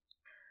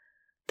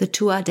 The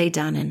Tuatha Dé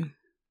Danann,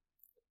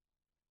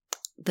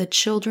 the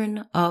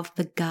children of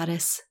the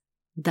goddess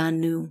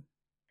Danu.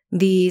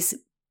 These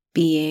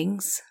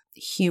beings,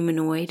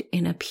 humanoid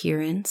in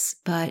appearance,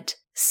 but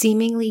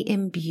seemingly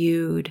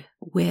imbued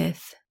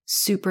with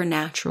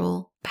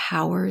supernatural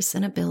powers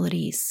and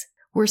abilities,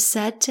 were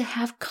said to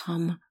have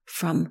come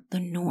from the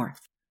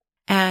north.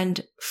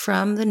 And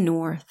from the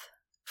north,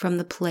 from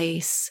the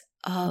place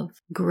of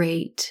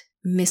great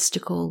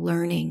mystical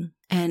learning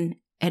and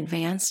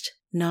advanced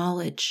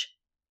knowledge,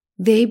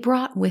 they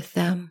brought with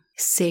them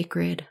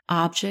sacred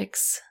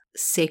objects,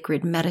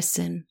 sacred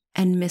medicine,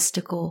 and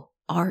mystical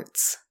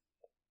arts.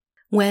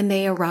 When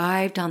they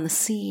arrived on the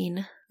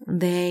scene,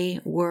 they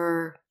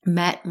were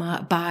met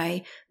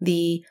by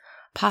the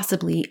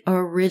possibly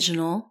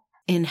original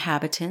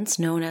inhabitants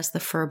known as the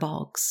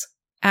Firbolgs.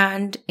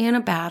 And in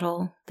a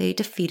battle, they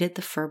defeated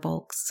the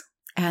Firbolgs,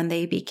 and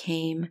they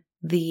became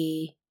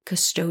the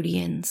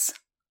custodians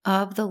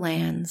of the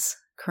lands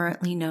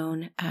currently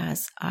known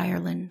as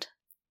Ireland.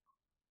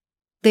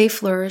 They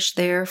flourished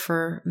there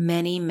for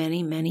many,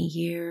 many, many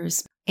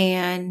years,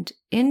 and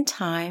in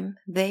time,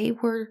 they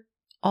were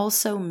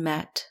also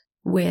met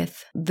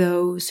with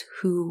those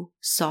who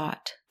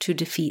sought to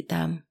defeat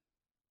them.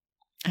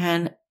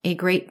 And a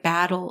great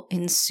battle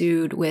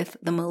ensued with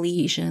the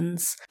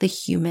Milesians, the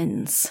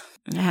humans,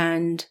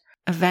 and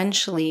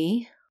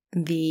eventually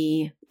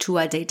the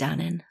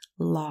Tuatha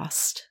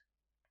lost.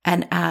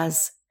 And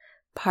as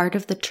part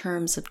of the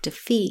terms of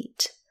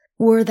defeat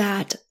were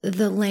that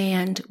the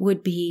land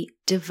would be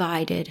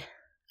divided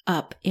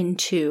up in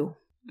two.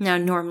 Now,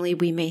 normally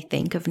we may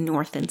think of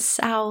north and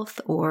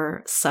south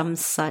or some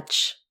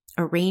such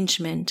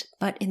arrangement,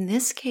 but in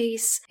this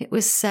case, it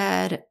was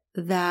said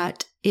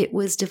that it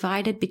was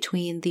divided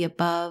between the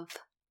above,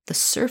 the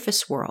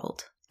surface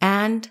world,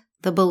 and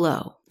the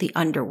below, the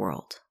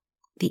underworld,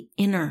 the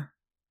inner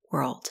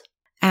world.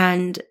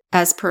 And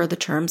as per the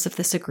terms of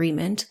this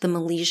agreement, the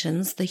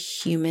Milesians, the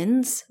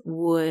humans,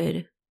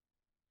 would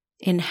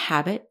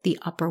inhabit the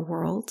upper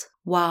world,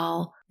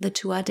 while the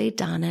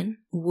Tuatha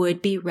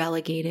would be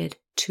relegated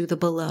to the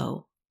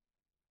below.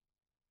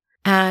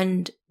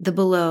 And the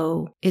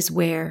below is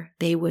where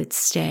they would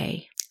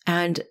stay.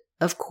 And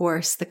of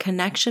course, the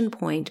connection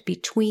point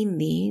between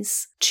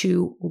these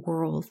two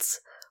worlds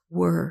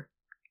were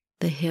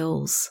the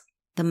hills,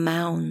 the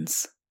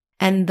mounds.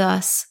 And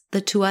thus,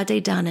 the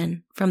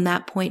Tuatha from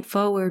that point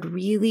forward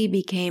really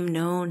became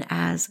known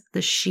as the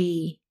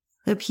Sidhe,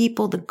 the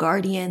people, the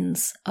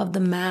guardians of the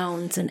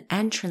mounds and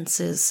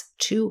entrances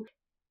to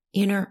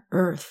inner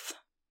earth.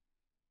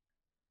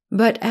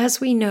 But as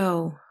we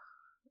know,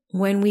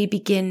 when we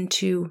begin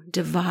to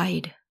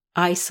divide,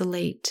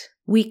 isolate,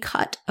 we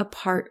cut a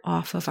part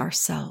off of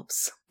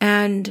ourselves.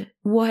 And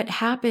what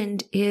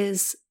happened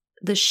is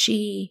the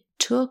Sidhe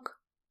took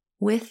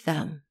with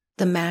them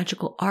the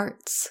magical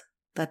arts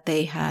that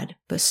they had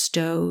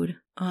bestowed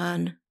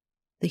on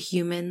the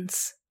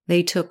humans.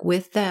 They took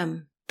with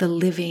them the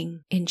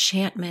living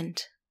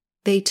enchantment.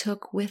 They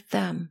took with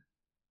them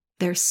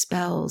their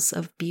spells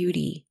of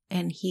beauty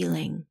and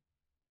healing.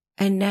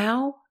 And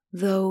now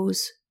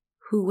those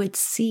who would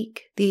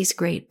seek these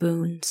great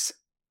boons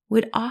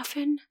would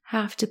often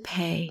have to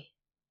pay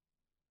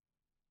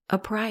a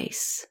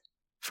price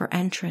for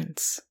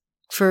entrance.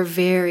 For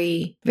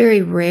very,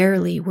 very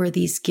rarely were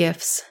these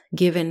gifts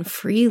given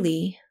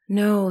freely.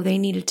 No, they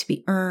needed to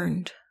be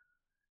earned.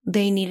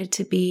 They needed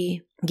to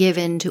be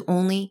given to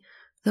only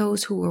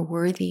those who were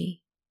worthy.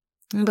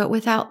 But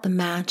without the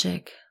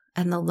magic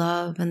and the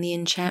love and the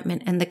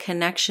enchantment and the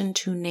connection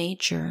to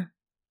nature,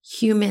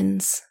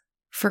 humans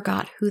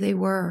forgot who they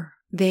were.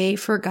 They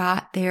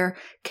forgot their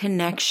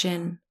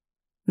connection.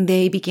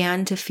 They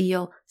began to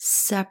feel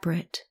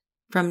separate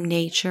from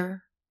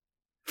nature,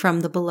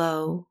 from the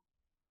below,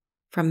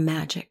 from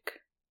magic.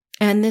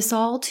 And this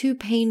all too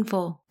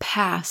painful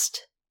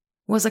past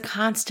was a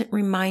constant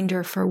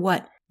reminder for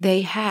what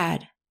they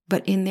had,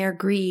 but in their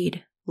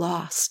greed,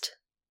 lost,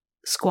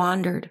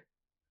 squandered,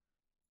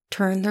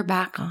 turned their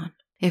back on.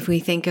 If we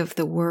think of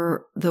the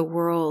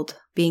world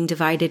being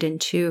divided in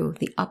two,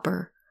 the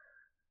upper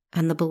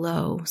and the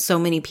below, so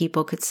many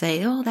people could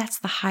say, oh, that's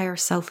the higher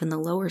self and the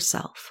lower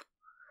self.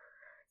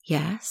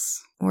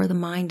 Yes, or the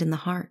mind and the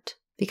heart.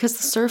 Because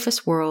the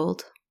surface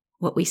world,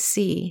 what we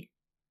see,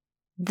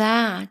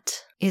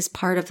 that is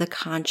part of the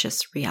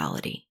conscious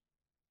reality.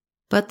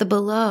 But the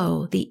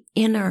below, the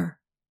inner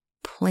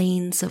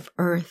planes of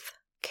earth,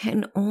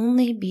 can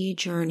only be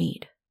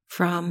journeyed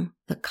from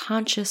the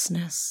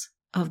consciousness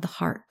of the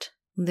heart.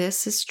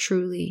 This is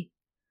truly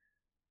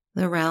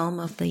the realm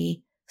of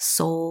the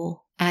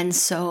soul. And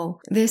so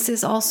this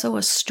is also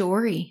a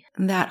story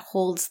that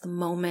holds the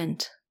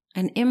moment,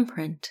 an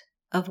imprint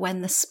of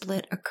when the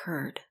split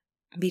occurred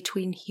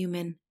between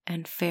human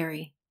and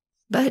fairy.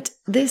 But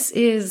this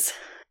is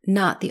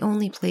not the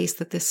only place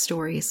that this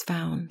story is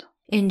found.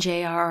 In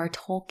J.R.R.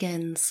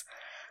 Tolkien's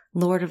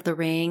Lord of the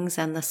Rings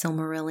and the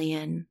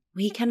Silmarillion,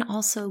 we can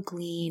also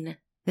glean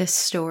this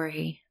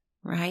story,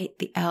 right?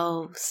 The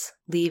elves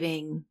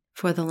leaving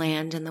for the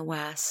land in the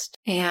west.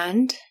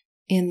 And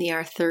in the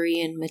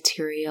Arthurian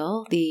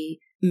material, the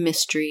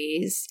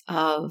mysteries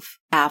of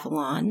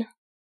Avalon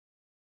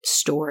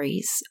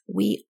stories,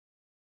 we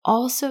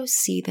also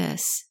see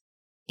this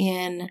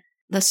in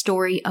the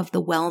story of the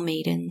Well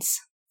Maidens,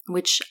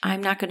 which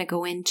I'm not going to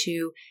go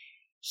into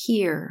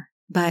here,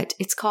 but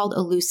it's called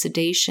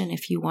elucidation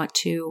if you want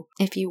to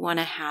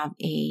have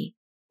a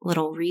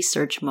little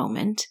research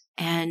moment.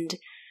 And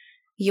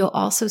you'll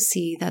also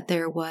see that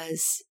there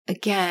was,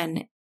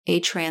 again, a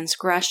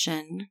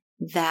transgression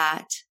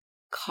that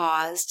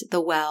caused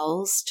the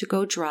wells to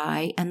go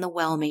dry and the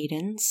Well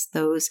Maidens,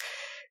 those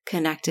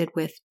connected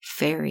with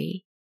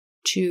Faery,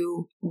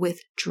 to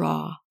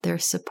withdraw their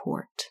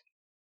support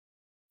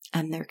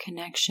and their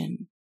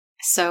connection.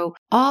 So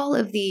all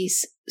of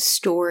these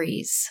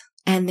stories,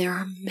 and there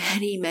are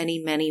many, many,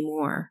 many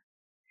more,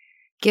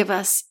 give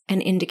us an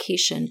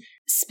indication,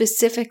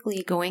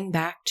 specifically going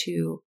back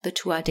to the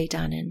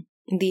Tuatha,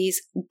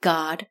 these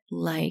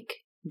god-like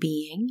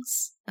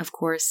beings. Of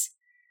course,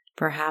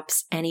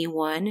 perhaps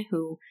anyone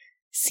who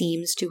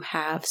seems to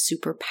have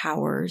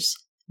superpowers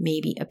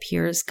maybe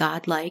appears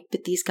godlike,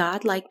 but these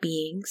godlike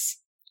beings,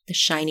 the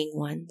shining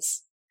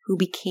ones, who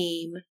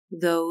became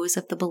those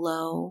of the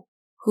below,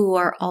 who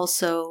are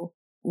also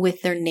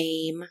with their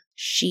name,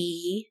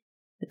 Sidhe,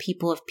 the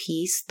people of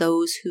peace,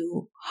 those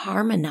who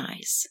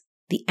harmonize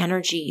the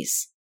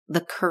energies,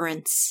 the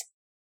currents.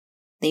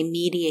 They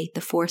mediate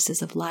the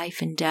forces of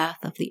life and death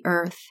of the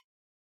earth.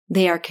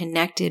 They are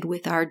connected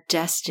with our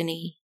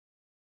destiny,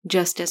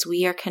 just as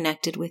we are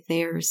connected with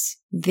theirs.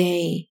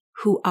 They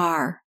who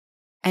are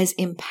as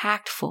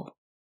impactful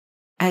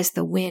as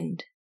the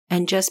wind,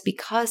 and just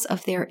because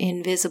of their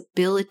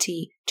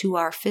invisibility to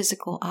our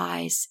physical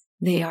eyes,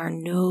 they are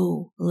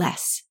no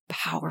less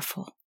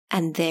powerful.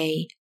 And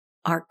they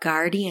are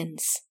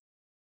guardians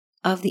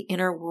of the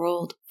inner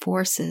world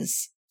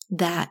forces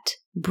that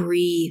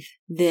breathe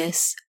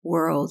this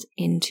world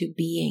into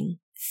being,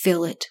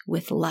 fill it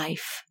with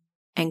life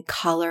and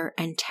color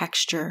and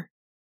texture,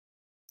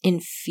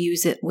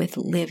 infuse it with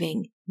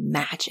living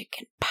magic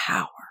and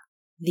power.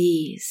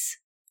 These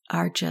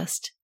are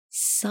just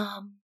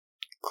some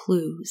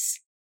clues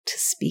to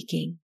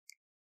speaking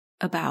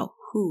about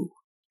who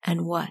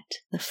and what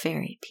the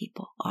fairy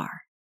people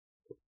are.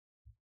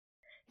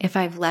 If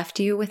I've left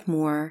you with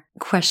more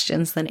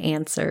questions than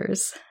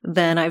answers,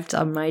 then I've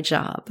done my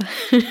job.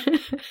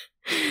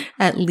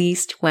 At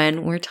least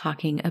when we're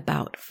talking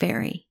about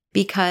fairy.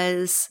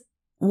 Because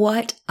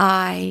what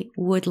I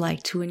would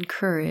like to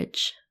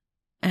encourage,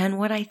 and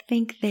what I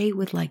think they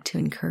would like to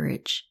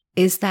encourage,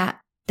 is that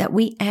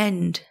we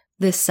end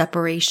this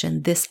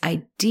separation, this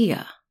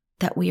idea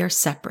that we are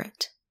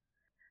separate,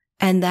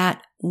 and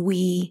that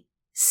we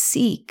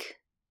seek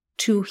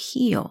to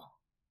heal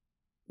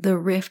the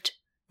rift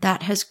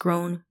that has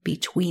grown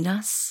between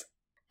us,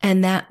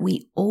 and that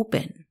we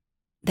open,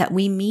 that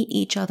we meet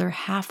each other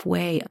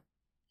halfway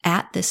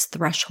at this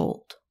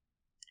threshold,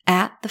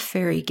 at the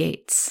fairy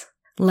gates.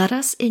 Let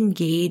us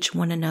engage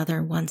one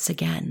another once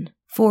again,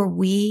 for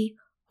we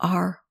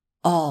are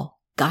all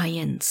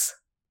Gaians,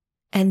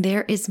 and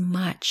there is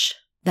much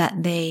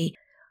that they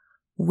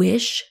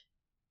wish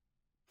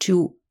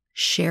to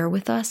share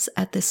with us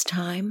at this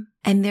time,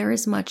 and there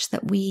is much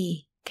that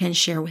we can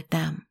share with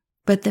them.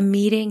 But the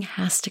meeting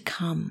has to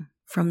come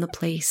from the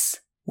place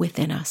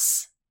within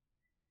us.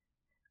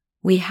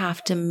 We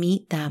have to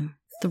meet them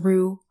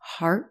through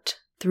heart,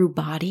 through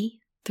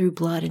body, through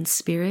blood and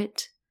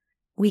spirit.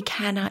 We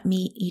cannot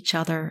meet each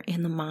other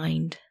in the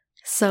mind.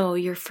 So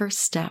your first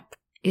step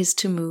is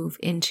to move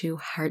into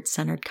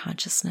heart-centered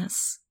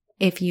consciousness.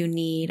 If you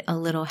need a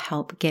little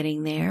help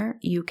getting there,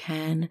 you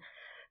can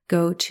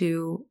go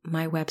to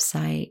my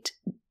website,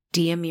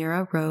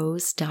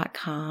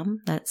 diamirarose.com.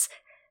 That's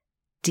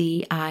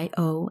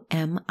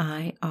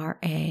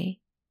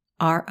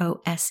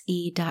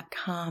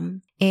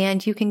DIOMIRAROSE.com.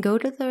 And you can go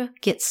to the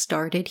Get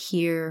Started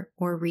Here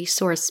or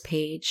resource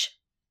page.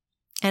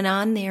 And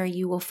on there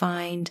you will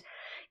find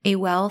a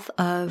wealth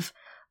of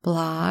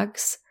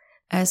blogs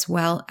as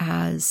well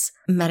as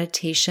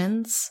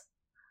meditations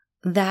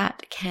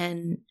that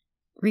can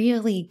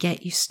really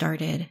get you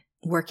started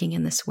working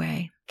in this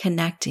way,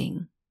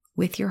 connecting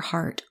with your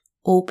heart,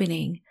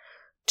 opening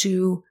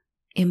to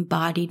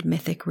embodied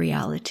mythic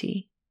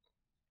reality.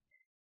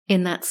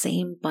 In that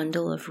same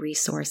bundle of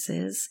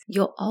resources,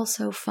 you'll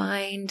also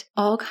find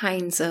all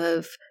kinds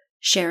of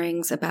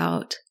sharings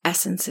about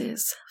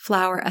essences,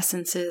 flower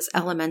essences,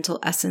 elemental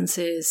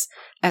essences,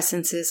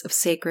 essences of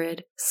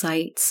sacred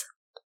sites.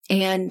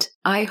 And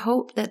I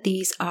hope that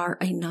these are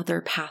another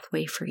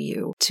pathway for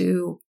you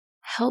to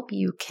help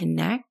you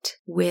connect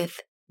with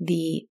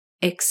the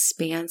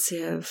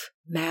expansive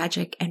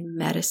magic and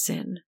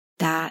medicine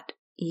that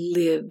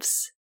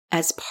lives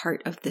as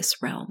part of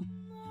this realm.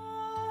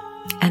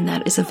 And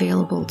that is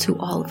available to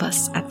all of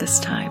us at this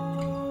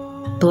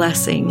time.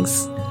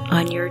 Blessings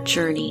on your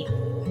journey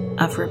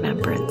of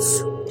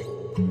remembrance.